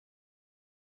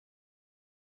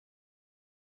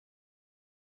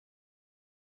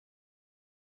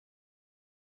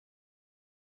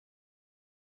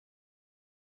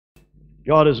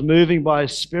God is moving by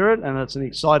His Spirit, and it's an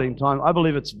exciting time. I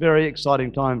believe it's a very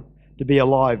exciting time to be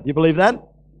alive. Do you believe that?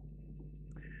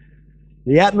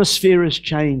 The atmosphere is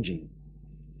changing.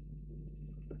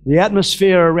 The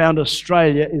atmosphere around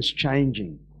Australia is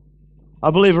changing.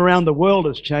 I believe around the world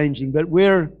is changing, but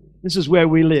this is where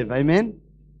we live. Amen?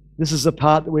 This is the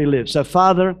part that we live. So,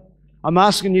 Father, I'm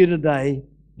asking you today,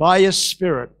 by your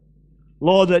Spirit,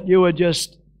 Lord, that you would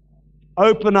just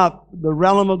open up the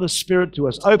realm of the Spirit to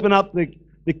us. Open up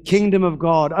the kingdom of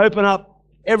God. Open up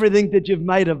everything that you've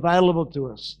made available to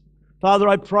us. Father,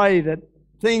 I pray that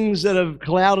things that have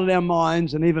clouded our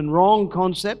minds and even wrong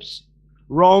concepts,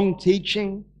 wrong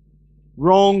teaching,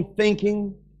 wrong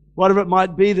thinking, whatever it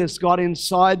might be that's got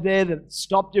inside there that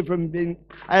stopped you from being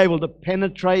able to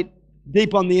penetrate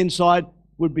deep on the inside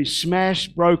would be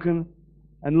smashed, broken.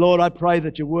 And Lord, I pray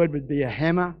that your word would be a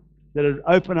hammer, that it would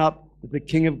open up, that the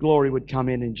King of Glory would come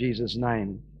in Jesus'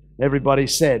 name. Everybody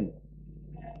said.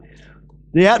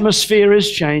 The atmosphere is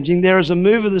changing. There is a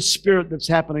move of the Spirit that's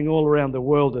happening all around the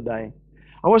world today.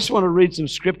 I just want to read some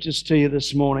scriptures to you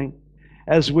this morning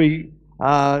as we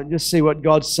just see what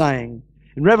God's saying.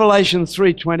 In Revelation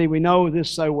 3:20, we know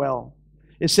this so well.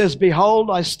 It says,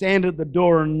 "Behold, I stand at the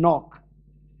door and knock.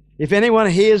 If anyone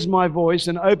hears my voice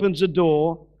and opens the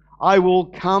door, I will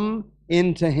come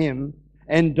into him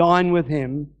and dine with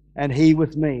him, and he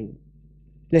with me.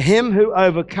 To him who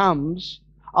overcomes,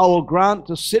 I will grant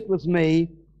to sit with me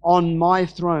on my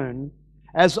throne,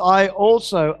 as I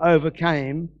also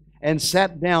overcame and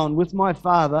sat down with my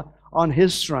Father on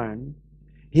his throne.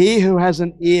 He who has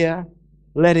an ear,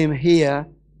 let him hear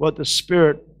what the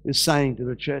Spirit is saying to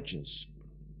the churches."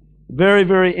 Very,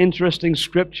 very interesting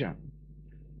scripture.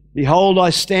 Behold,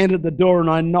 I stand at the door and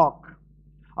I knock.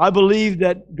 I believe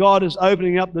that God is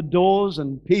opening up the doors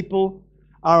and people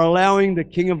are allowing the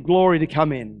King of Glory to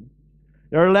come in.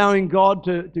 They're allowing God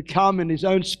to come in His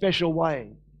own special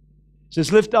way. It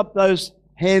says, "Lift up those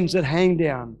hands that hang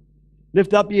down.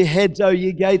 Lift up your heads, O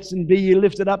ye gates, and be ye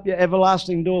lifted up, your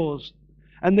everlasting doors.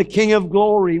 And the King of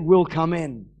Glory will come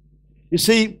in." You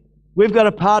see, we've got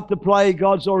a part to play.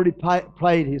 God's already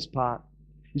played His part.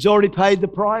 He's already paid the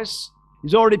price.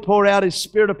 He's already poured out His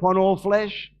Spirit upon all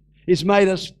flesh. He's made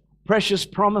us precious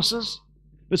promises.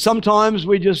 But sometimes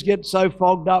we just get so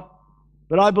fogged up.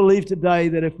 But I believe today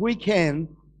that if we can,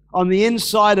 on the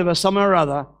inside of us, somewhere or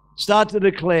other, start to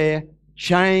declare,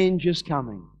 change is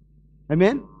coming.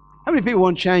 Amen? How many people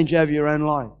want change over your own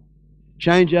life?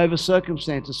 Change over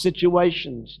circumstances,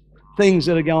 situations, things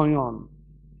that are going on.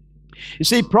 You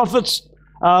see, prophets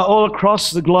all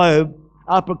across the globe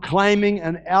are proclaiming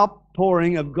an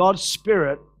outpouring of God's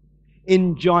Spirit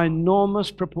in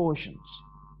ginormous proportions.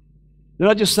 They're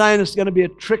not just saying it's going to be a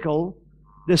trickle.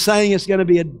 They're saying it's going to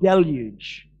be a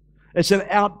deluge. It's an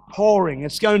outpouring.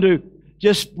 It's going to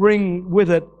just bring with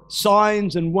it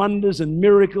signs and wonders and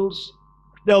miracles.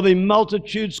 There'll be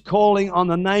multitudes calling on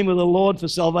the name of the Lord for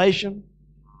salvation.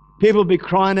 People will be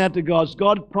crying out to God.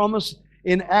 God promised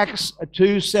in Acts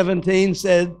 2:17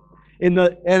 said, and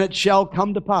it shall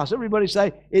come to pass. Everybody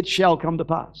say, it shall come to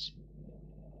pass.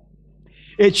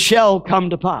 It shall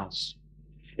come to pass.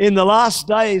 In the last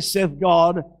days, saith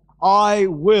God, I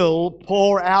will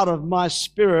pour out of my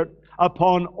Spirit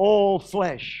upon all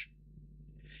flesh.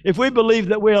 If we believe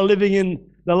that we are living in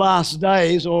the last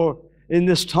days or in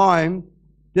this time,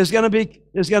 there's going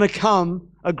to come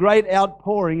a great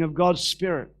outpouring of God's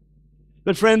Spirit.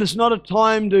 But friend, it's not a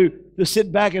time to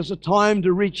sit back. It's a time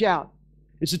to reach out.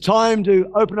 It's a time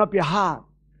to open up your heart.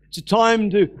 It's a time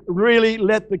to really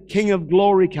let the King of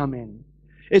Glory come in.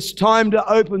 It's time to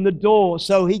open the door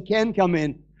so He can come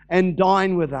in and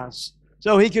dine with us,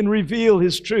 so He can reveal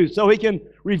His truth, so He can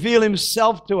reveal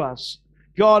Himself to us.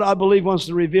 God, I believe, wants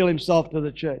to reveal Himself to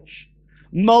the church.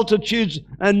 Multitudes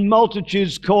and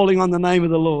multitudes calling on the name of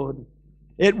the Lord.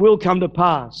 It will come to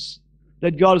pass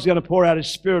that God is going to pour out His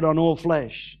Spirit on all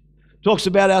flesh. Talks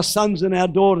about our sons and our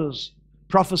daughters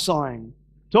prophesying.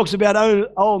 Talks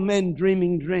about old men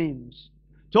dreaming dreams.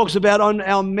 Talks about on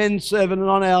our men servant and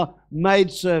on our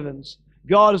maid servants.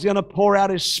 God is going to pour out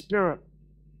His Spirit.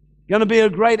 Going to be a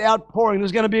great outpouring.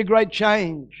 There's going to be a great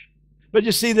change. But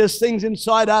you see, there's things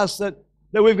inside us that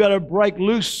we've got to break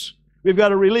loose. We've got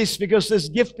to release because there's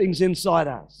giftings inside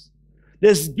us.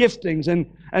 There's giftings.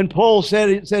 And Paul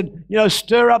said,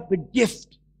 stir up the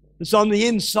gift that's on the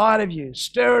inside of you.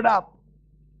 Stir it up.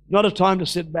 Not a time to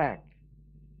sit back.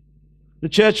 The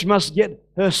church must get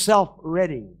herself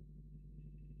ready.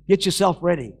 Get yourself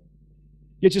ready.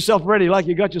 Get yourself ready like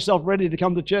you got yourself ready to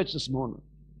come to church this morning.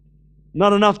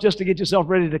 Not enough just to get yourself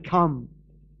ready to come.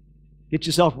 Get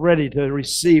yourself ready to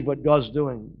receive what God's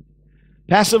doing.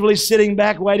 Passively sitting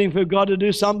back waiting for God to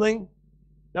do something,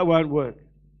 That won't work.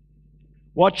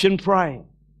 Watch and pray.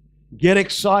 Get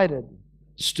excited.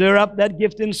 Stir up that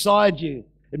gift inside you.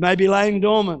 It may be laying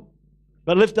dormant,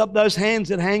 but lift up those hands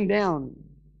that hang down.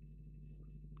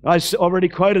 I already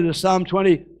quoted the Psalm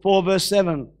 24, verse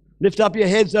 7. Lift up your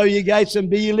heads, O ye gates, and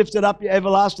be ye lifted up, your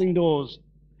everlasting doors,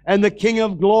 and the King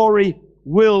of glory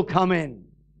will come in.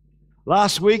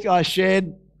 Last week I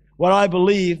shared what I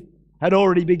believe had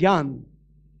already begun.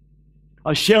 I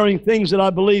was sharing things that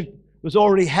I believe was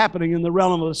already happening in the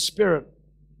realm of the Spirit.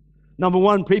 Number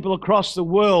one, people across the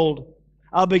world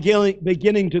are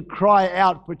beginning to cry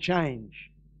out for change.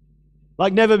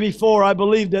 Like never before, I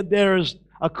believe that there is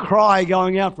a cry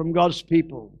going out from God's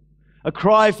people, a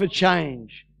cry for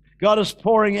change. God is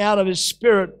pouring out of His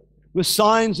Spirit with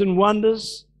signs and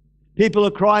wonders. People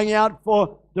are crying out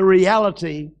for the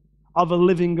reality of a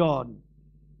living God.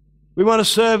 We want to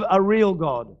serve a real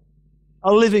God,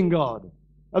 a living God,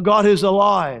 a God who's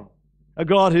alive, a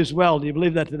God who's well. Do you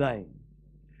believe that today?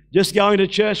 Just going to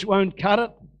church won't cut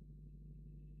it.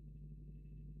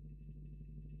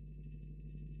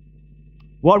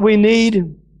 What we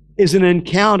need is an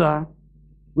encounter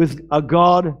with a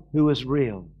God who is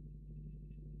real.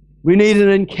 We need an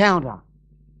encounter.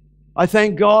 I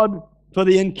thank God for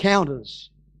the encounters.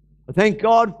 I thank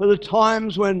God for the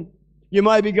times when you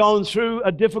may be going through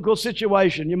a difficult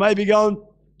situation. You may be going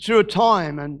through a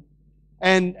time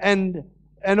and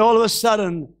all of a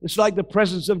sudden it's like the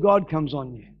presence of God comes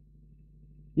on you.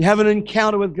 You have an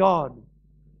encounter with God.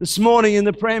 This morning in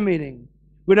the prayer meeting,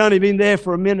 we'd only been there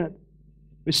for a minute.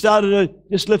 We started to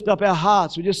just lift up our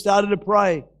hearts. We just started to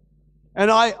pray. And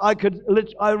I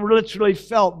literally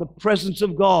felt the presence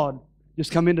of God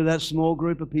just come into that small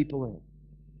group of people there.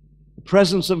 The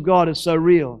presence of God is so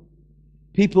real.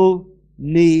 People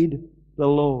need the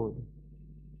Lord.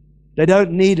 They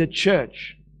don't need a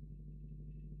church.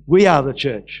 We are the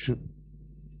church.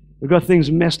 We've got things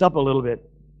messed up a little bit.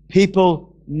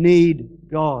 People need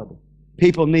God.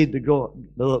 People need the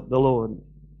Lord.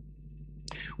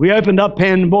 We opened up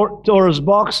Pandora's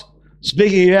box,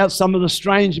 speaking about some of the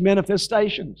strange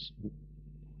manifestations.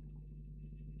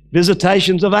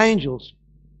 Visitations of angels.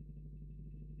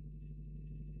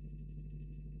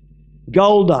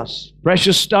 Gold dust,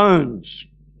 precious stones.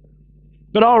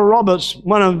 But Oral Roberts,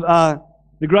 one of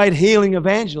the great healing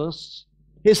evangelists,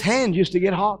 his hand used to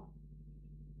get hot.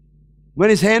 When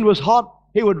his hand was hot,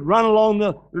 he would run along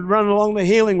the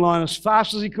healing line as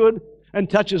fast as he could and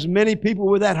touch as many people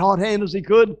with that hot hand as he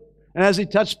could. And as he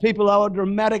touched people, they were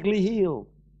dramatically healed.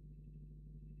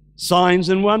 Signs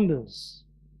and wonders.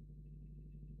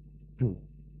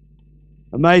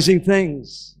 Amazing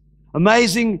things.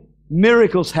 Amazing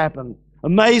miracles happen.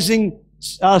 Amazing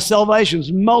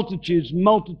salvations.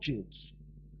 Multitudes.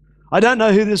 I don't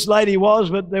know who this lady was,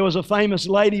 but there was a famous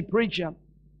lady preacher.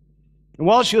 And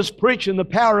while she was preaching, the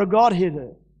power of God hit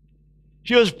her.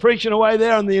 She was preaching away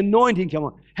there and the anointing came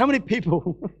on. How many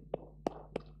people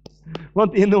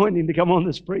want the anointing to come on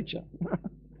this preacher?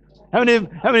 How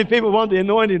many people want the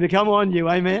anointing to come on you?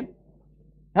 Amen.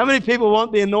 How many people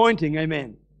want the anointing?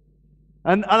 Amen.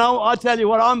 And I tell you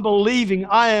what, I am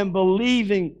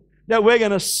believing that we're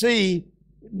going to see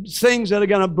things that are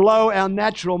going to blow our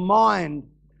natural mind.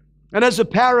 And as the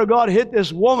power of God hit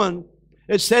this woman,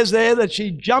 it says there that she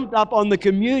jumped up on the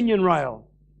communion rail.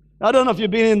 I don't know if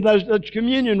you've been in those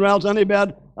communion rails, only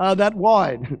about that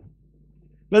wide.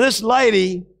 But this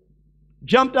lady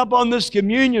jumped up on this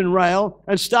communion rail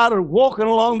and started walking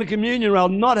along the communion rail,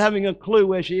 not having a clue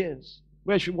where she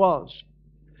was.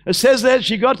 It says that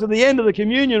she got to the end of the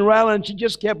communion rail and she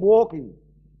just kept walking.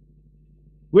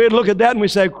 We'd look at that and we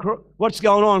say, what's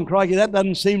going on, crikey? That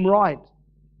doesn't seem right.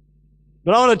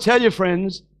 But I want to tell you,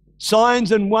 friends,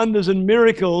 signs and wonders and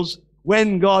miracles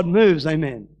when God moves.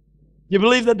 Amen. You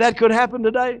believe that that could happen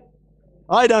today?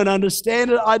 I don't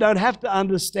understand it. I don't have to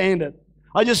understand it.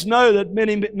 I just know that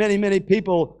many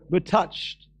people were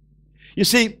touched. You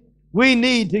see, we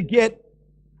need to get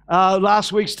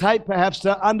last week's tape perhaps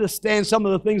to understand some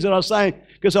of the things that I was saying,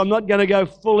 because I'm not going to go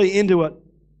fully into it.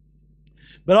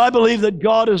 But I believe that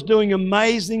God is doing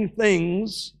amazing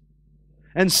things,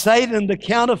 and Satan, the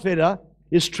counterfeiter,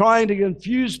 is trying to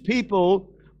confuse people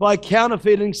by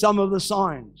counterfeiting some of the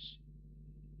signs.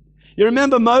 You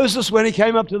remember Moses when he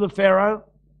came up to the Pharaoh?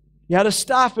 He had a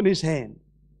staff in his hand.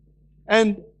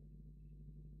 And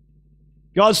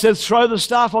God said, throw the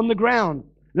staff on the ground.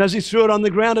 And as he threw it on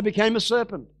the ground, it became a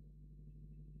serpent.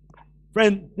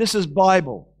 Friend, this is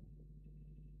Bible.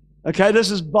 Okay,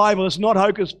 this is Bible. It's not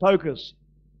hocus pocus.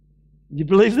 You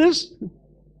believe this?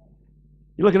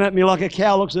 You're looking at me like a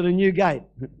cow looks at a new gate.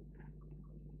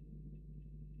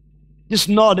 Just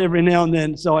nod every now and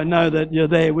then so I know that you're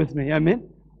there with me. Amen?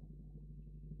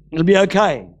 It'll be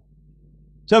okay.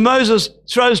 So Moses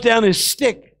throws down his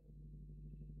stick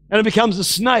and it becomes a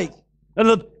snake. And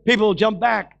the people jump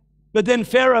back. But then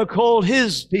Pharaoh called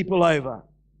his people over.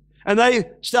 And they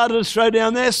started to throw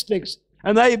down their sticks.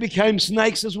 And they became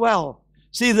snakes as well.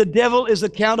 See, the devil is a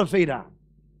counterfeiter.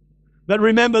 But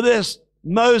remember this,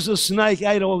 Moses' snake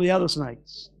ate all the other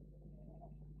snakes.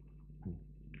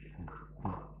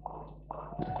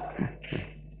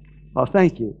 Oh,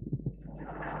 thank you.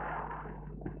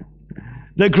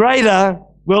 The greater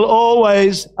will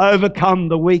always overcome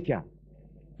the weaker.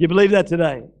 You believe that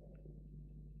today?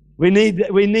 We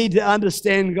need to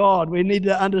understand God. We need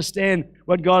to understand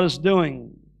what God is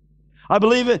doing. I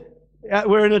believe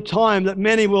we're in a time that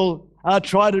many will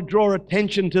try to draw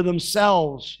attention to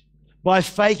themselves by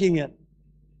faking it.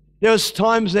 There was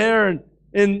times there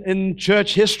in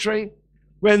church history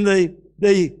when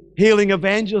the healing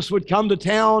evangelists would come to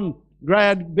town,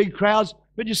 grab big crowds,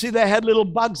 but you see they had little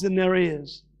bugs in their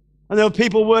ears. And there were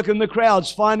people working the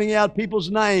crowds, finding out people's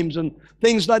names and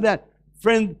things like that.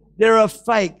 Friend, there are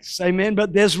fakes, amen,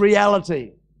 but there's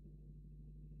reality.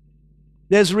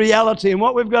 There's reality. And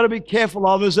what we've got to be careful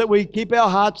of is that we keep our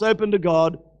hearts open to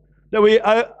God, that we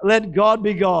let God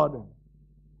be God.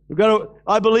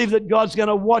 I believe that God's going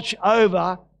to watch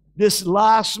over this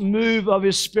last move of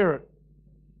His Spirit.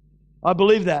 I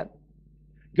believe that.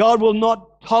 God will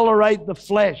not tolerate the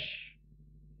flesh.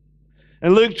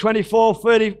 In Luke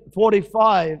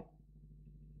 24:45,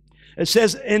 it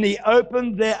says, and He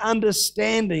opened their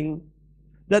understanding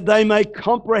that they may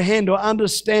comprehend or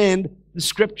understand the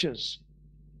Scriptures.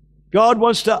 God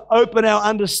wants to open our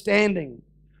understanding.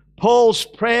 Paul's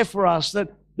prayer for us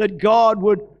that God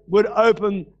would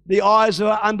open the eyes of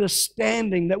our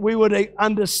understanding, that we would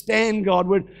understand God,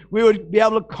 we would be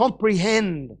able to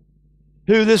comprehend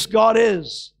who this God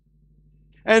is.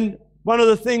 And one of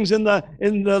the things in the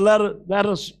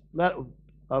letters, I'm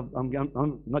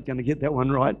not going to get that one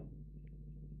right,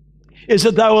 is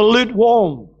that they were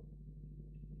lukewarm.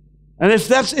 And if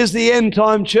that is the end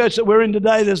time church that we're in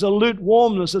today, there's a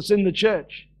lukewarmness that's in the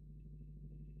church.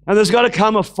 And there's got to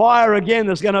come a fire again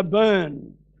that's going to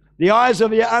burn. The eyes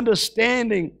of your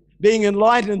understanding being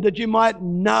enlightened that you might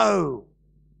know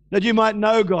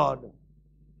God.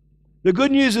 The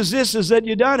good news is this, is that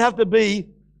you don't have to be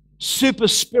super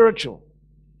spiritual.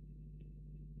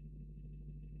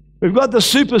 We've got the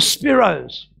super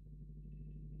spiros.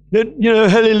 That,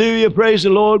 hallelujah, praise the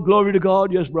Lord, glory to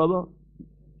God, yes, brother.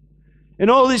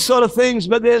 And all these sort of things,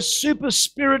 but they're super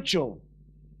spiritual.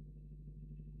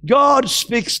 God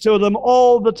speaks to them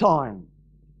all the time.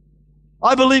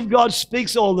 I believe God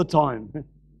speaks all the time.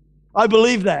 I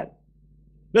believe that.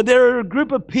 But there are a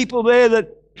group of people there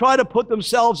that try to put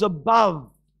themselves above.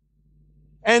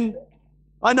 And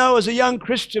I know as a young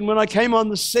Christian, when I came on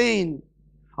the scene,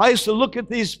 I used to look at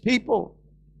these people.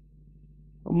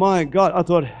 Oh my God, I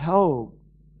thought, how?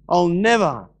 I'll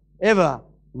never, ever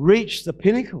reach the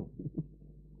pinnacle.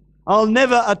 I'll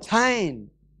never attain.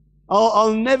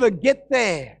 I'll never get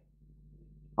there.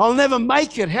 I'll never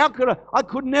make it. How could I? I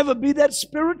could never be that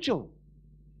spiritual.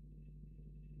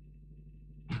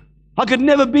 I could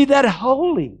never be that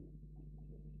holy.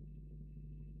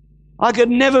 I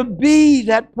could never be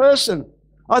that person.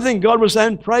 I think God was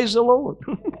saying, praise the Lord.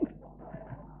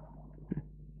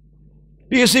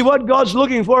 Because see, what God's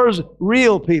looking for is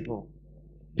real people.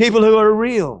 People who are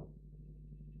real.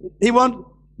 He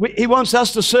wants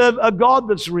us to serve a God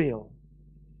that's real.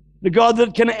 The God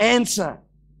that can answer.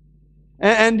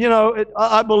 And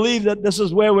I believe that this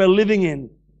is where we're living in.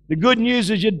 The good news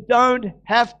is you don't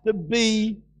have to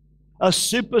be a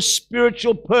super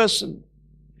spiritual person.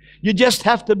 You just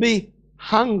have to be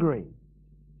hungry.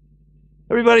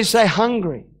 Everybody say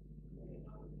hungry.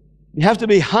 You have to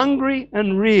be hungry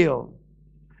and real.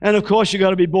 And of course, you've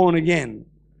got to be born again.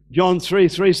 John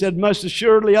 3:3 said, most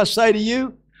assuredly I say to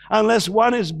you, unless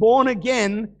one is born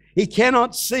again, he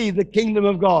cannot see the kingdom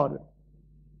of God.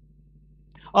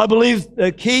 I believe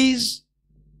the keys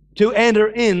to enter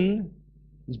in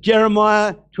is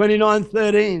Jeremiah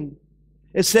 29:13.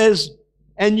 It says,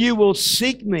 and you will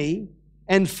seek me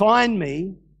and find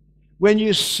me when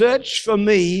you search for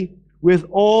me with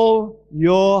all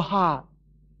your heart.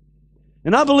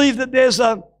 And I believe that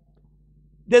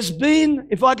there's been,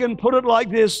 if I can put it like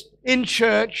this, in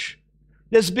church,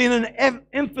 there's been an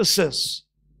emphasis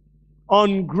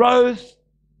on growth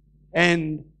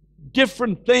and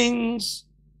different things,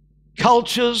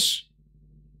 cultures.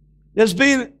 There's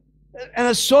been, and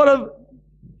it's sort of,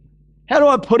 how do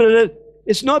I put it?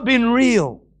 It's not been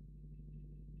real.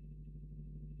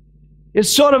 It's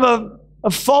sort of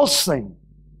a false thing.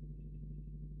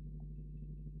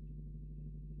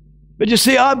 But you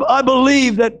see, I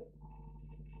believe that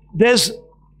there's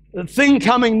a thing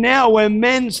coming now where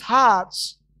men's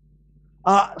hearts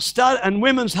and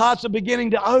women's hearts are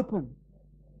beginning to open.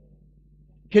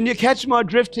 Can you catch my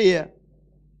drift here?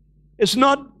 It's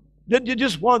not that you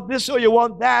just want this or you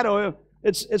want that, or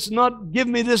it's not give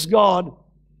me this, God.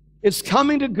 It's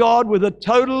coming to God with a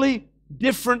totally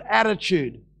different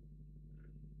attitude.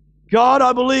 God,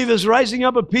 I believe, is raising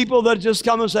up a people that just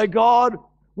come and say, God,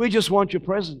 we just want your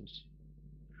presence.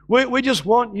 We just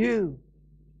want you.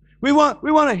 We want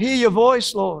to hear your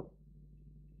voice, Lord.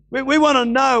 We want to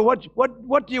know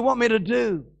what do you want me to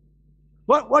do?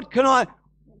 What can I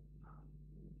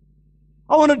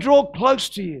want to draw close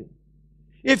to you.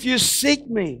 If you seek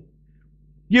me,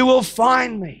 you will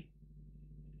find me.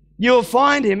 You will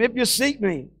find him. If you seek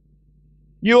me,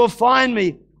 you will find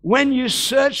me when you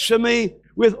search for me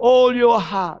with all your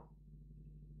heart.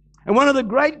 And one of the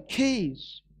great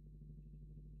keys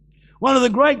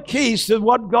to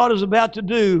what God is about to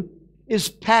do is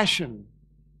passion.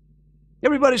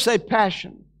 Everybody say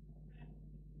passion.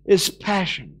 It's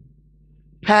passion.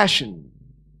 Passion.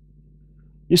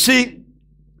 You see,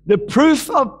 the proof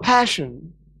of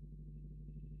passion,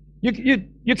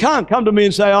 you can't come to me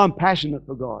and say, I'm passionate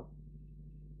for God.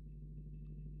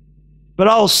 But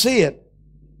I'll see it,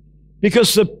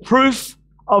 because the proof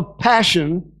of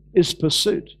passion is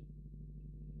pursuit.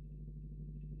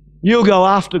 You'll go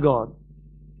after God.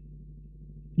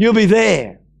 You'll be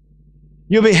there.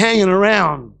 You'll be hanging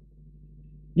around.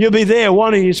 You'll be there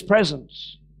wanting his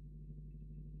presence.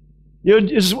 It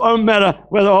just won't matter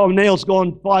whether, Neil's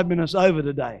gone 5 minutes over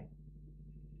today.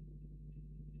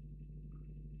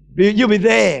 You'll be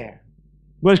there.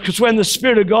 Because when the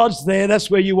Spirit of God's there,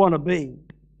 that's where you want to be.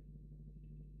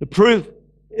 The proof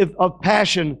of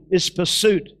passion is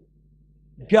pursuit.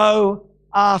 Go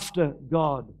after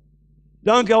God.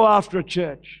 Don't go after a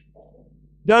church.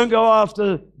 Don't go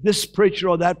after this preacher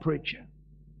or that preacher.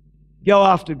 Go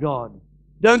after God.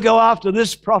 Don't go after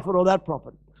this prophet or that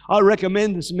prophet. I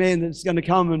recommend this man that's going to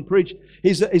come and preach.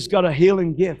 He's got a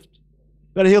healing gift,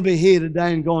 but he'll be here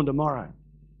today and gone tomorrow.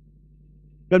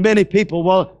 But many people,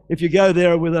 well, if you go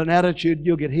there with an attitude,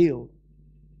 you'll get healed.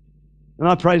 And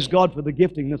I praise God for the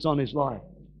gifting that's on his life.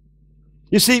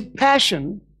 You see,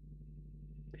 passion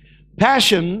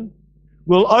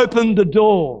will open the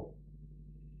door.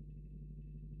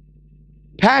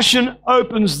 Passion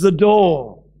opens the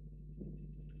door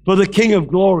for the King of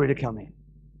Glory to come in.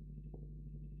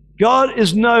 God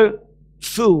is no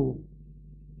fool.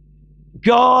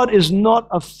 God is not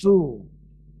a fool.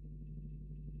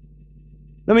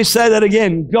 Let me say that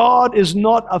again. God is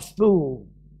not a fool.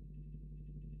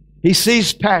 He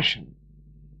sees passion.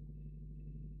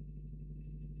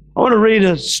 I want to read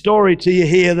a story to you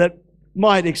here that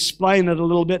might explain it a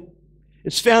little bit.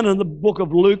 It's found in the book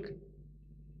of Luke,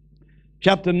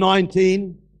 chapter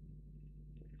 19.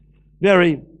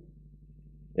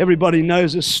 Everybody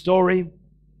knows this story.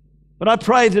 But I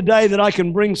pray today that I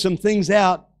can bring some things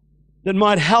out that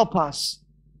might help us.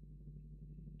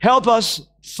 Help us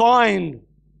find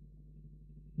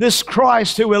this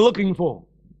Christ who we're looking for.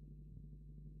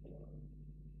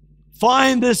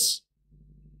 Find this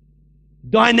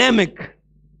dynamic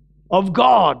of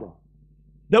God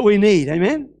that we need.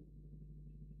 Amen?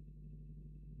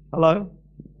 Hello?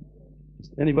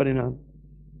 Anybody know?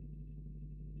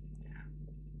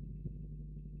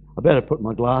 I better put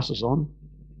my glasses on.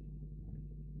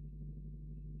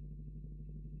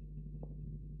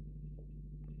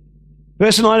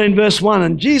 Verse 19, verse 1,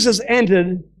 and Jesus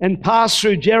entered and passed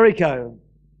through Jericho.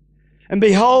 And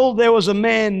behold, there was a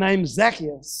man named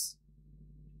Zacchaeus,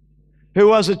 who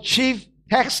was a chief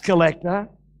tax collector,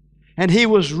 and he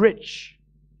was rich.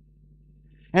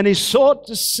 And he sought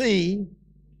to see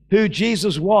who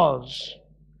Jesus was,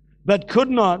 but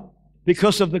could not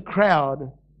because of the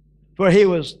crowd, for he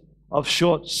was of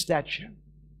short stature.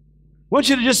 I want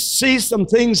you to just see some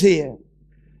things here.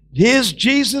 Here's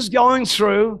Jesus going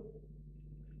through.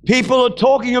 People are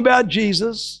talking about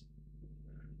Jesus,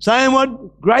 saying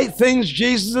what great things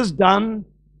Jesus has done.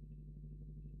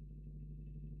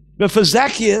 But for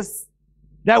Zacchaeus,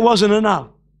 that wasn't enough.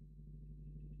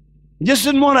 He just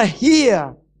didn't want to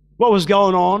hear what was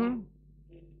going on.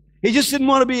 He just didn't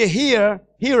want to be a hearer,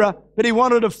 but he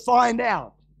wanted to find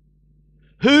out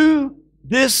who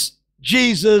this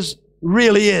Jesus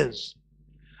really is.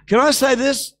 Can I say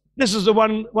this? This is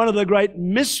one of the great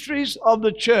mysteries of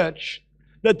the church,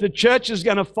 that the church is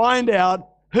going to find out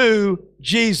who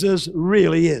Jesus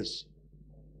really is.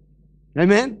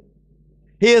 Amen?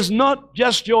 He is not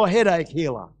just your headache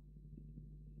healer.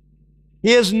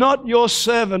 He is not your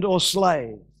servant or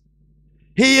slave.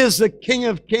 He is the King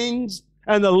of Kings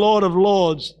and the Lord of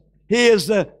Lords. He is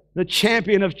the the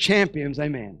champion of champions.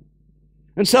 Amen.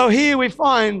 And so here we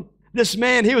find this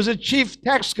man. He was a chief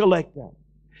tax collector.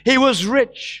 He was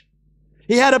rich.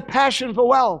 He had a passion for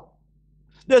wealth.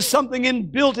 There's something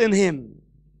inbuilt in him.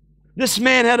 This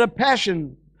man had a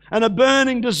passion and a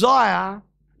burning desire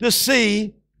to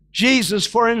see Jesus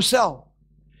for himself.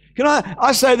 Can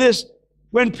I say this?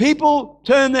 When people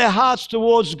turn their hearts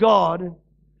towards God,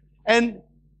 and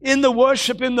in the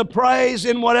worship, in the praise,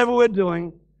 in whatever we're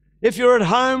doing, if you're at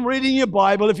home reading your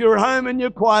Bible, if you're at home in your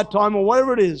quiet time or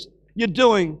whatever it is you're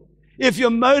doing, if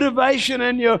your motivation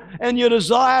and your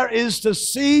desire is to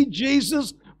see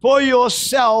Jesus for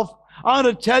yourself, I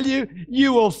want to tell you,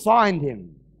 you will find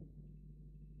him.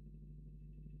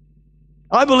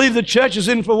 I believe the church is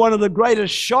in for one of the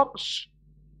greatest shocks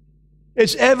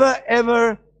it's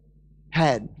ever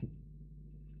had.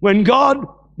 When God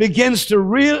begins to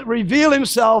reveal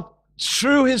himself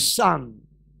through his Son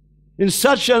in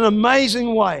such an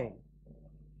amazing way.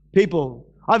 People,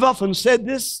 I've often said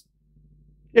this,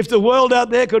 if the world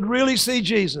out there could really see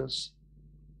Jesus,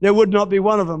 there would not be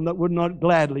one of them that would not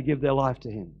gladly give their life to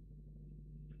him.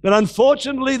 But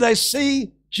unfortunately, they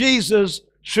see Jesus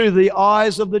through the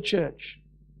eyes of the church.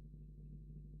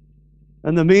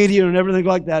 And the media and everything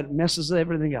like that messes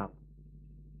everything up.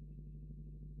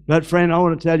 But friend, I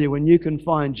want to tell you, when you can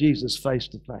find Jesus face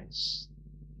to face,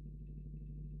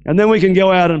 and then we can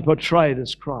go out and portray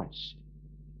this Christ.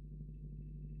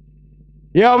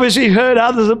 You obviously heard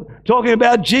others talking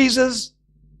about Jesus.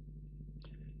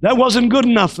 That wasn't good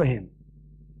enough for him.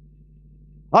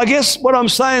 I guess what I'm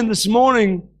saying this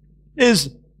morning is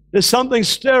there's something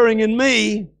stirring in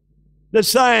me that's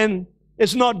saying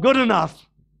it's not good enough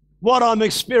what I'm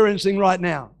experiencing right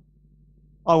now.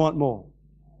 I want more.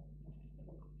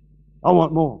 I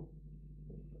want more.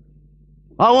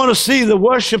 I want to see the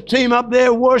worship team up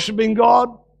there worshiping God,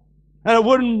 and it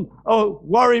wouldn't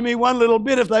worry me one little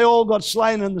bit if they all got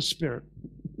slain in the Spirit.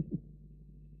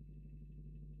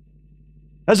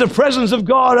 As the presence of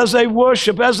God, as they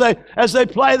worship, as they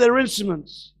play their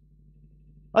instruments.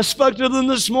 I spoke to them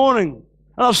this morning,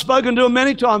 and I've spoken to them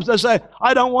many times. They say,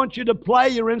 I don't want you to play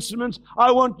your instruments.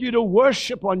 I want you to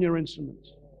worship on your instruments.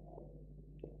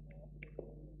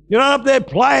 You're not up there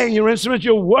playing your instruments,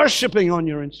 you're worshiping on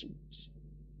your instruments.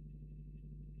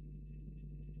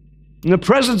 And the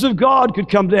presence of God could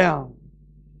come down.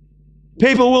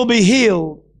 People will be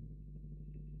healed.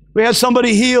 We had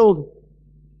somebody healed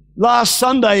last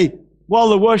Sunday while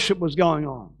the worship was going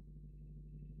on.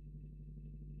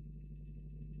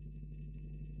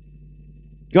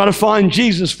 You've got to find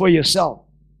Jesus for yourself.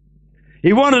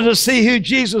 He wanted to see who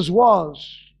Jesus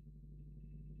was.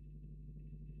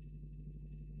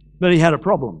 But he had a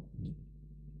problem.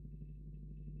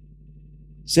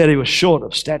 Said he was short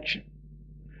of stature.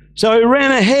 So he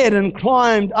ran ahead and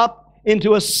climbed up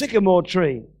into a sycamore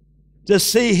tree to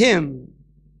see him,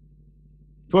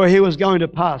 for he was going to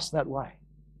pass that way.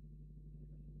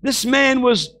 This man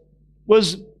was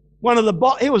one of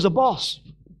the he was a boss.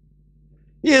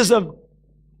 He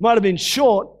might have been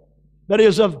short, but he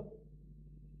was of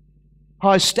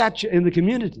high stature in the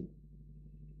community.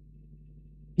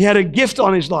 He had a gift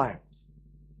on his life.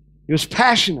 He was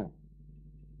passionate.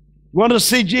 He wanted to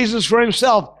see Jesus for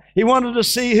himself. He wanted to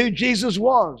see who Jesus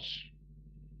was.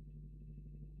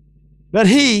 But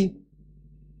who,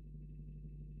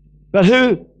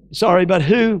 and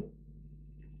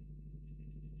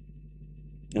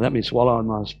let me swallow on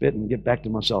my spit and get back to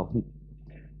myself.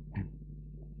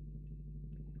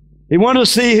 He wanted to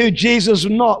see who Jesus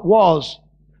was,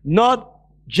 not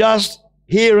just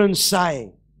hear and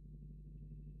say.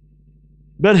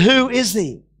 But who is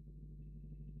he?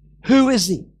 Who is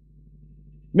he?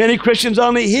 Many Christians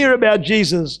only hear about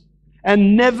Jesus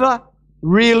and never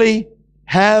really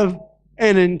have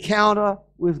an encounter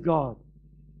with God.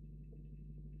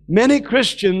 Many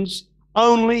Christians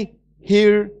only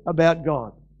hear about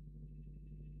God.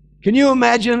 Can you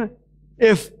imagine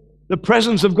if the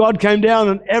presence of God came down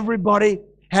and everybody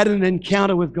had an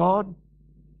encounter with God?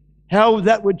 How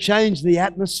that would change the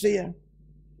atmosphere.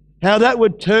 How that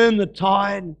would turn the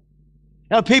tide.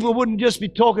 How people wouldn't just be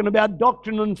talking about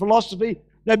doctrine and philosophy,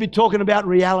 they'd be talking about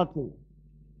reality.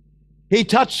 He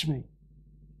touched me.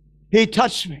 He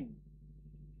touched me.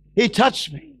 He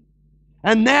touched me.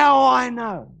 And now I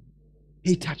know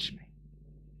He touched me.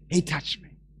 He touched me.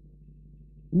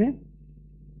 Amen?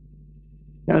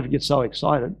 Don't have to get so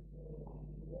excited.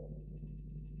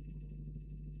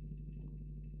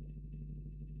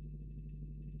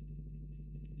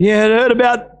 He had heard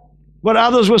about what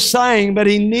others were saying, but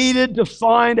he needed to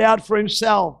find out for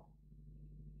himself.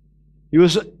 He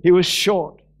was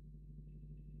short.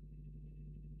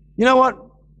 You know what?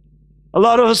 A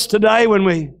lot of us today, when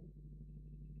we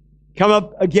come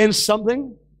up against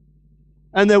something,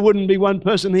 and there wouldn't be one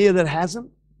person here that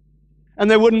hasn't, and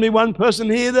there wouldn't be one person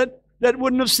here that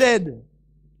wouldn't have said,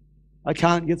 I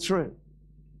can't get through.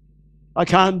 I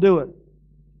can't do it.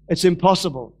 It's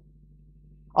impossible.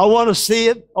 I want to see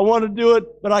it. I want to do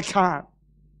it, but I can't.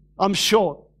 I'm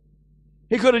short.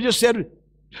 He could have just said,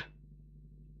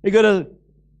 he could have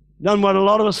done what a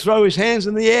lot of us throw his hands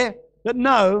in the air, but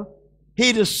no,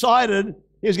 he decided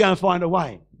he was going to find a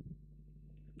way.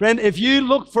 Friend, if you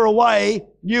look for a way,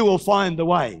 you will find the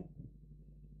way.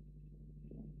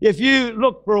 If you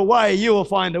look for a way, you will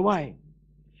find a way.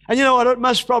 And you know what? It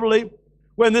most probably,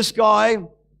 when this guy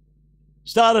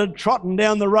started trotting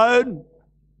down the road,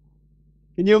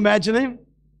 can you imagine him?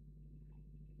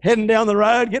 Heading down the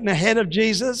road, getting ahead of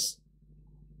Jesus,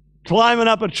 climbing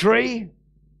up a tree.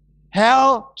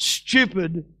 How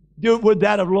stupid would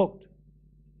that have looked?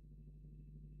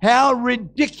 How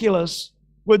ridiculous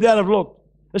would that have looked?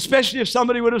 Especially if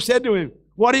somebody would have said to him,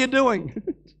 what are you doing?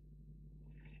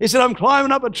 He said, I'm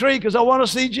climbing up a tree because I want to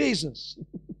see Jesus.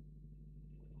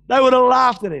 They would have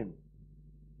laughed at him.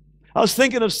 I was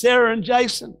thinking of Sarah and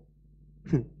Jason.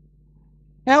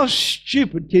 How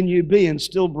stupid can you be and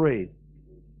still breathe?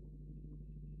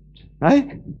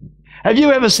 Hey? Have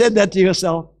you ever said that to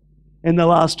yourself in the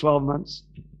last 12 months?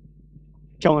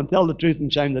 Come on, tell the truth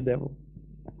and shame the devil.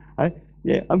 Hey?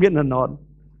 Yeah, I'm getting a nod.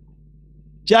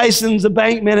 Jason's a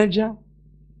bank manager.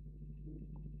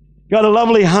 Got a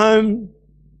lovely home,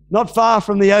 not far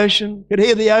from the ocean. Could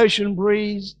hear the ocean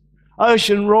breeze,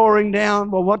 ocean roaring down.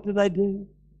 Well, what do?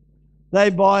 They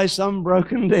buy some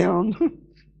broken down,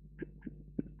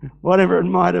 whatever it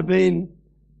might have been,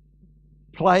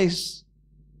 place.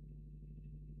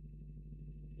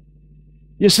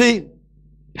 You see,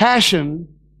 passion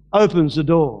opens the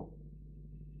door.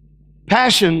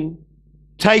 Passion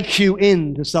takes you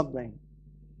into something.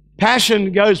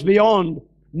 Passion goes beyond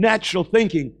natural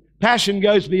thinking. Passion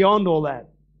goes beyond all that.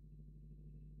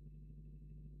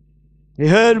 He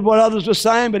heard what others were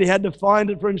saying, but he had to find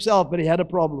it for himself, but he had a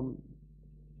problem.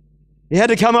 He had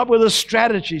to come up with a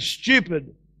strategy.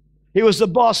 Stupid. He was the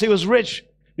boss. He was rich.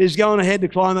 He's going ahead to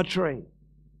climb a tree.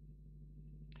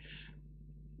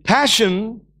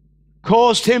 Passion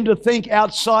caused him to think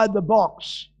outside the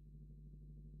box.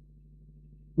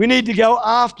 We need to go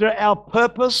after our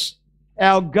purpose,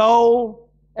 our goal,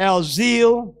 our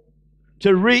zeal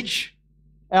to reach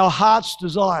our heart's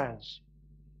desires.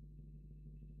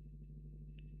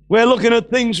 We're looking at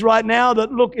things right now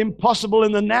that look impossible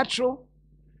in the natural,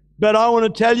 but I want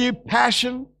to tell you,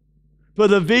 passion for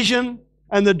the vision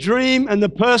and the dream and the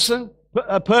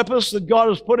purpose that God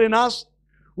has put in us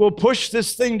will push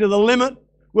this thing to the limit.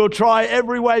 We'll try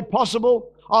every way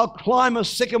possible. I'll climb a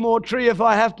sycamore tree if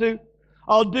I have to.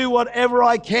 I'll do whatever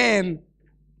I can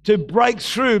to break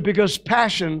through because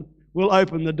passion will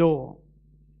open the door.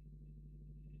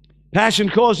 Passion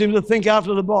caused him to think out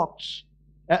of the box.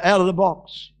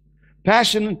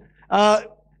 Passion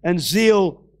and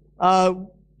zeal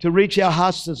to reach our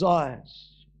heart's desires.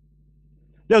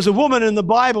 There's a woman in the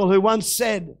Bible who once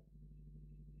said,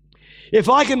 if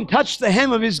I can touch the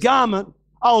hem of his garment,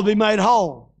 I'll be made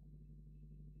whole.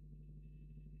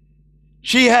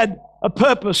 She had a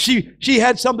purpose. She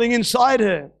had something inside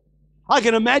her. I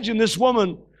can imagine this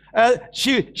woman.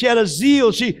 She had a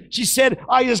zeal. She said,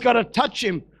 I just got to touch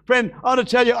him. Friend, I want to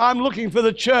tell you, I'm looking for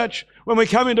the church when we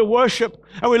come into worship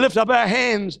and we lift up our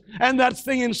hands and that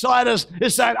thing inside us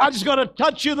is saying, I just got to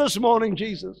touch you this morning,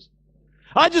 Jesus.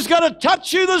 I just got to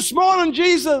touch you this morning,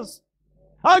 Jesus.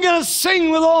 I'm going to sing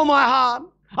with all my heart.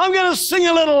 I'm going to sing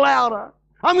a little louder.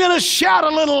 I'm going to shout a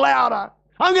little louder.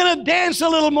 I'm going to dance a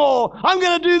little more. I'm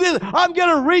going to do this. I'm going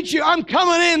to reach you. I'm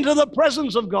coming into the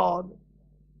presence of God.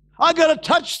 I got to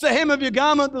touch the hem of your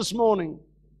garment this morning.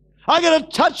 I got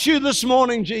to touch you this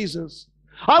morning, Jesus.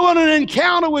 I want an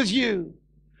encounter with you.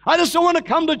 I just don't want to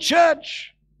come to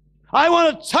church. I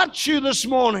want to touch you this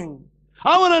morning.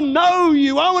 I want to know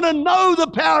you. I want to know the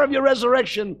power of your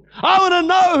resurrection. I want to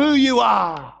know who you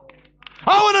are.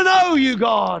 I want to know you,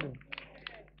 God.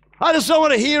 I just don't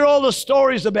want to hear all the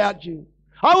stories about you.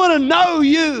 I want to know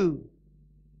you.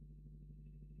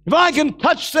 If I can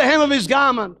touch the hem of his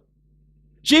garment,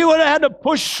 she would have had to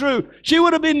push through. She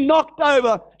would have been knocked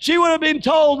over. She would have been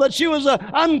told that she was an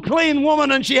unclean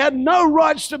woman and she had no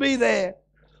rights to be there.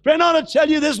 Friend, I want to tell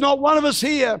you, there's not one of us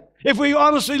here. If we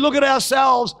honestly look at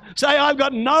ourselves, say, I've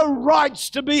got no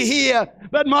rights to be here,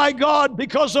 but my God,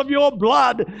 because of your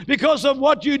blood, because of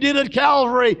what you did at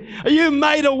Calvary, you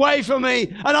made a way for me,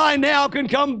 and I now can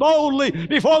come boldly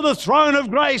before the throne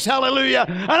of grace, hallelujah,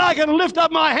 and I can lift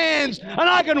up my hands, and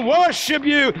I can worship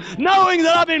you, knowing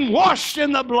that I've been washed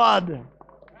in the blood,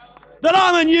 that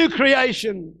I'm a new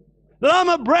creation, that I'm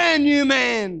a brand new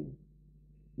man.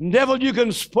 And devil, you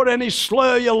can put any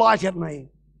slur you like at me,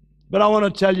 but I want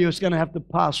to tell you it's going to have to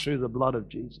pass through the blood of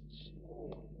Jesus.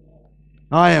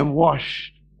 I am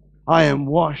washed. I am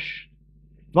washed.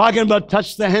 If I can but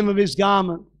touch the hem of his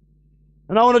garment.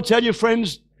 And I want to tell you,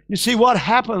 friends, you see what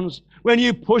happens when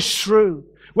you push through.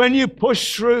 When you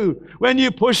push through. When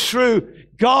you push through.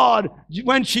 God,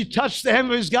 when she touched the hem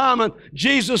of his garment,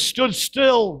 Jesus stood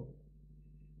still.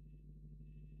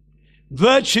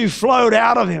 Virtue flowed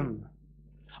out of him.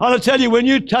 I want to tell you, when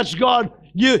you touch God,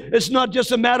 it's not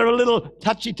just a matter of a little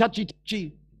touchy, touchy,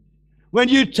 touchy. When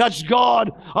you touch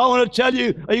God, I want to tell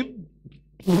you,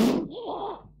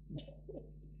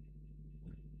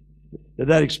 did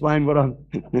that explain what I'm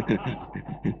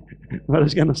what I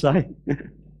was going to say?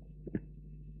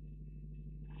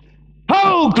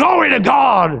 Oh, glory to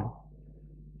God!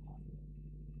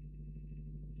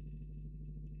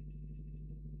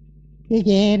 To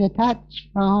get a touch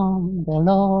from the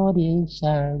Lord is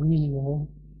surreal.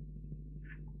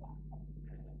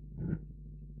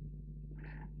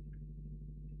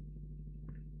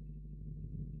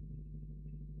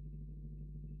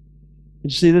 You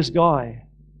see, this guy,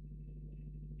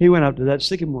 he went up to that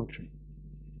sycamore tree.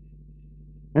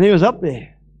 And he was up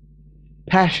there.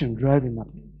 Passion drove him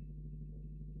up there.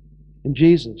 And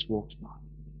Jesus walks by.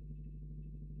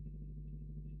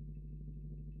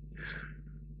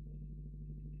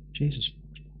 Jesus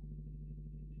walks by.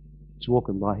 He's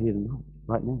walking by here tonight,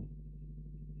 right now.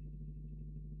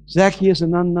 Zacchaeus,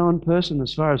 an unknown person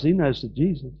as far as he knows to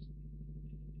Jesus.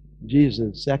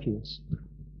 Jesus, Zacchaeus.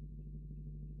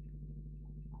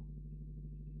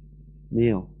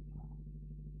 Neil,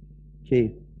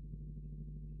 Keith,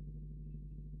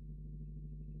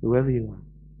 whoever you are,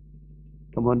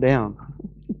 come on down.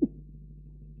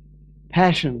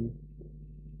 Passion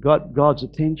got God's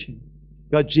attention,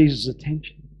 got Jesus'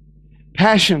 attention.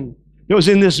 Passion that was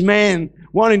in this man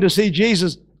wanting to see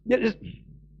Jesus.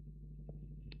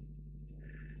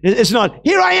 It's not,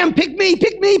 here I am, pick me,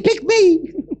 pick me, pick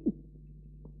me.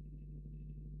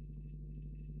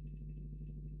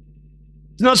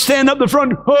 It's not stand up the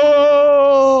front,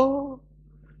 oh,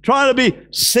 trying to be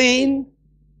seen.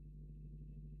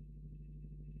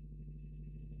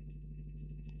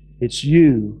 It's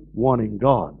you wanting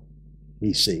God,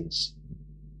 he sees.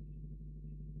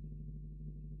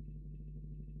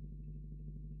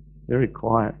 Very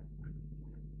quiet.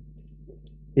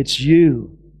 It's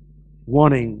you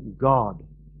wanting God.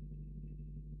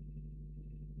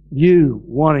 You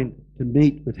wanting to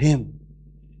meet with him.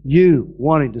 You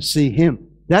wanting to see him.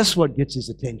 That's what gets his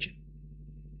attention.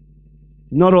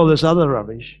 Not all this other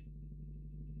rubbish.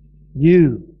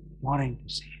 You wanting to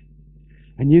see him.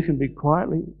 And you can be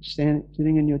quietly sitting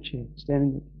in your chair,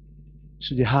 standing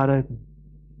with your heart open,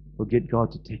 will get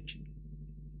God's attention.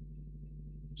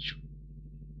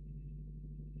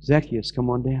 Zacchaeus, come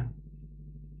on down.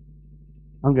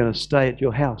 I'm going to stay at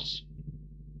your house.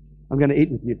 I'm going to eat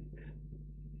with you.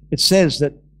 It says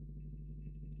that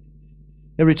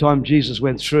every time Jesus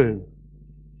went through,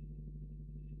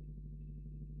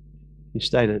 he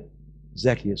stayed at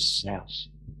Zacchaeus' house.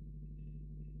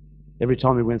 Every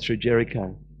time he went through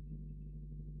Jericho.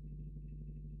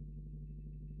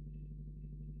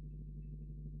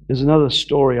 There's another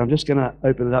story. I'm just going to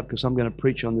open it up because I'm going to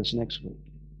preach on this next week.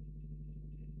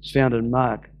 It's found in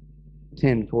Mark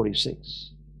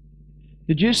 10:46.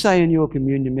 Did you say in your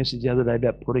communion message the other day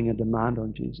about putting a demand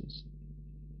on Jesus?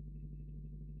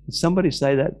 Did somebody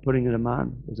say that, putting a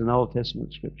demand? There's an Old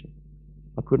Testament scripture.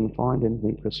 I couldn't find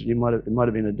anything because it might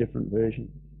have been a different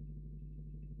version.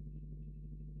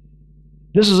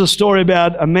 This is a story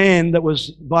about a man that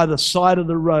was by the side of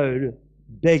the road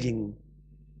begging.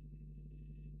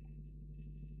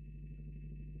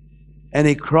 And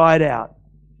he cried out.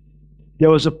 There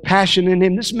was a passion in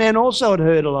him. This man also had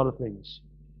heard a lot of things.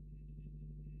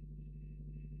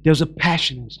 There was a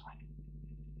passion inside him.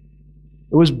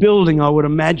 It was building, I would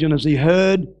imagine, as he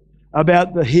heard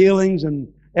about the healings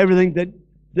and everything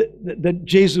that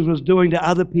Jesus was doing to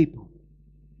other people.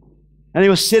 And he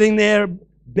was sitting there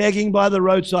begging by the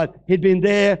roadside. He'd been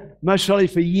there most probably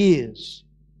for years.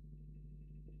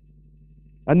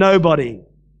 A nobody.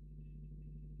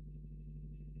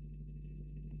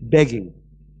 Begging.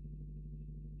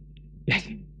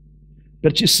 Begging.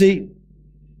 But you see,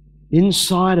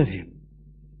 inside of him.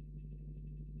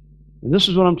 And this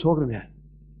is what I'm talking about.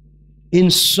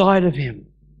 Inside of him.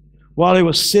 While he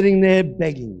was sitting there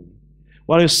begging,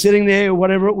 while he was sitting there,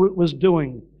 whatever it was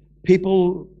doing,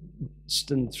 people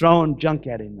throwing junk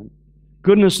at him, and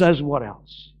goodness knows what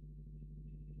else.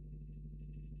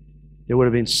 There would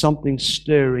have been something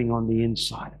stirring on the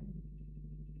inside of him.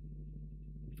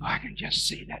 If I can just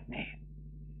see that man.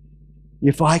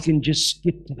 If I can just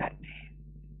get to that man.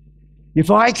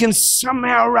 If I can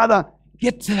somehow or other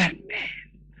get to that man.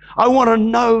 I want to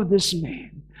know this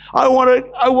man. I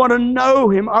want to know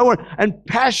him. And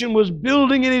passion was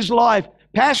building in his life.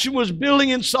 Passion was building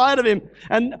inside of him.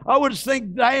 And I would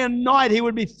think day and night he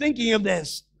would be thinking of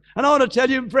this. And I want to tell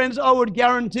you, friends, I would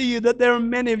guarantee you that there are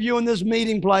many of you in this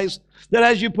meeting place that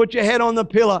as you put your head on the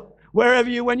pillar,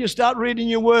 when you start reading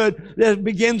your word, there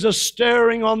begins a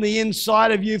stirring on the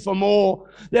inside of you for more.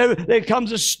 There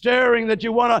comes a stirring that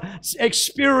you want to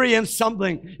experience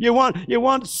something. You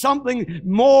want something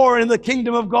more in the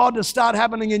kingdom of God to start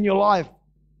happening in your life.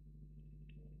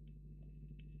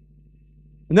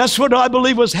 And that's what I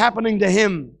believe was happening to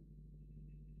him.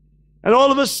 And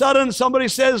all of a sudden somebody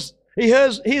says, he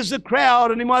hears the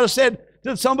crowd, and he might have said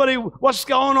to somebody, what's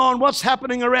going on? What's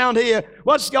happening around here?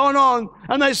 What's going on?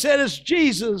 And they said, it's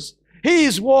Jesus.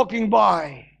 He's walking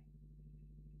by.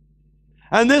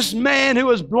 And this man who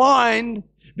was blind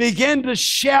began to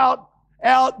shout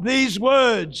out these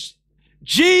words,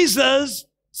 Jesus,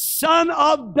 Son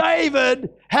of David,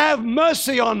 have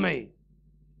mercy on me.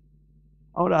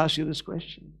 I want to ask you this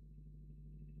question.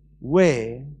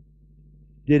 Where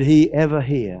did he ever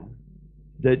hear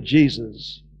that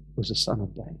Jesus was the Son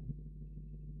of David?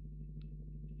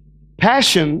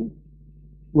 Passion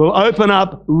will open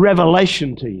up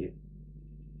revelation to you.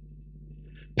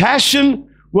 Passion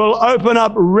will open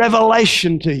up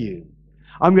revelation to you.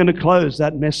 I'm going to close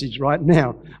that message right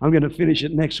now. I'm going to finish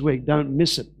it next week. Don't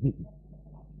miss it.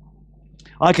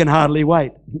 I can hardly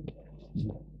wait.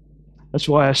 That's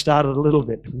why I started a little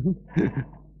bit.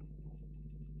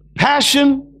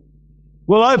 Passion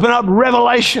will open up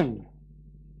revelation.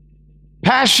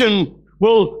 Passion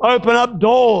will open up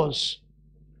doors.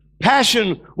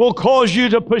 Passion will cause you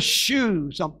to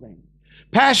pursue something.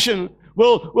 Passion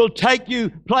will take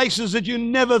you places that you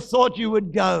never thought you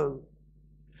would go.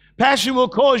 Passion will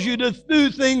cause you to do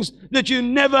things that you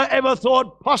never ever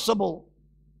thought possible.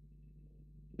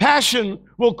 Passion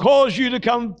will cause you to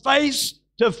come face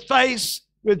to face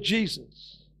with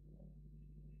Jesus.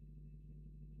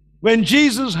 When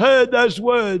Jesus heard those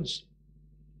words,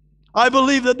 I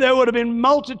believe that there would have been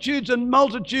multitudes and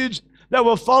multitudes that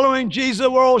were following Jesus,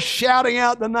 were all shouting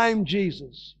out the name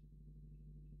Jesus.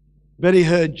 But he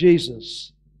heard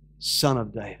Jesus, Son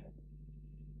of David.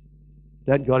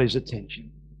 That got his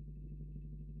attention.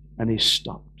 And he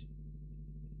stopped.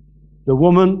 The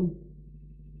woman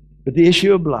with the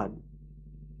issue of blood,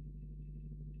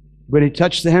 when she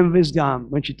touched the hem of his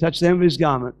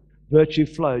garment, virtue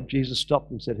flowed. Jesus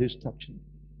stopped and said, who's touching?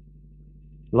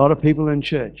 A lot of people in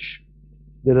church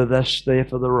that are thus there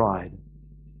for the ride.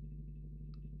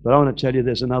 But I want to tell you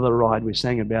there's another ride. We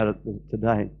sang about it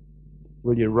today.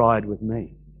 Will you ride with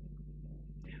me?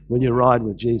 Will you ride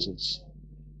with Jesus?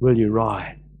 Will you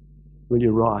ride? Will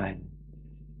you ride?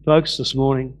 Folks, this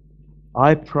morning,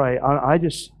 I pray,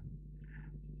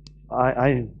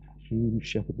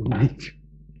 shepherd the weak.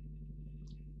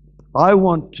 I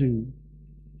want to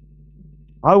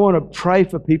pray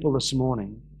for people this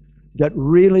morning that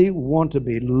really want to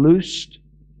be loosed,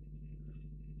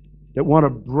 that want to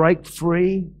break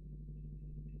free,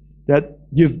 that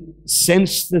you've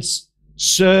sensed this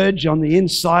surge on the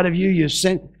inside of you. You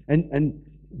sense, and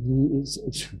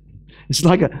it's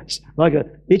like a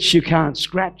itch you can't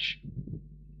scratch.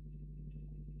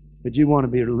 But you want to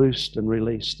be loosed and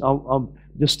released. I'll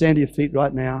just stand to your feet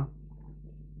right now.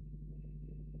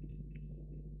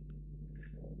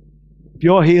 If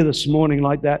you're here this morning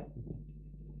like that,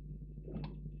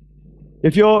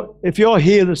 if you're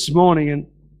here this morning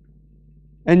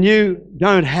and you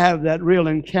don't have that real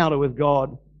encounter with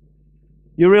God,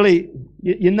 you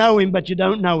know Him, but you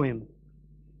don't know Him.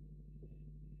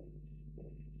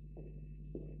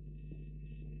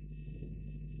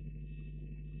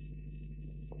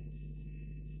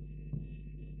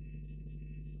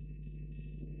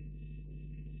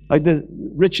 Like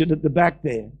Richard at the back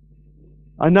there.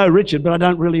 I know Richard, but I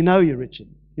don't really know you, Richard.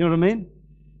 You know what I mean?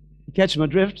 You catch my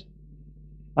drift?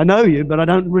 I know you, but I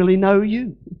don't really know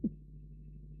you.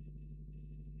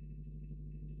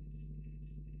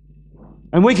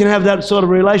 And we can have that sort of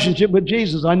relationship with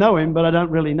Jesus. I know Him, but I don't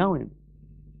really know Him.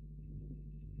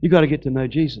 You've got to get to know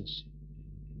Jesus.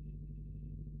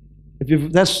 If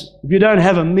you don't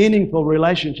have a meaningful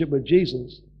relationship with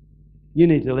Jesus, you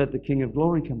need to let the King of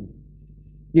Glory come in.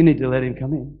 You need to let him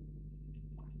come in.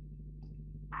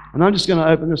 And I'm just going to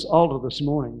open this altar this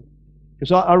morning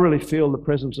because I really feel the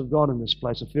presence of God in this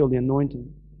place. I feel the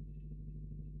anointing.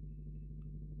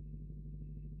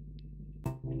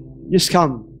 Just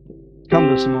come.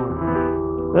 Come this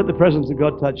morning. Let the presence of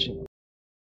God touch you.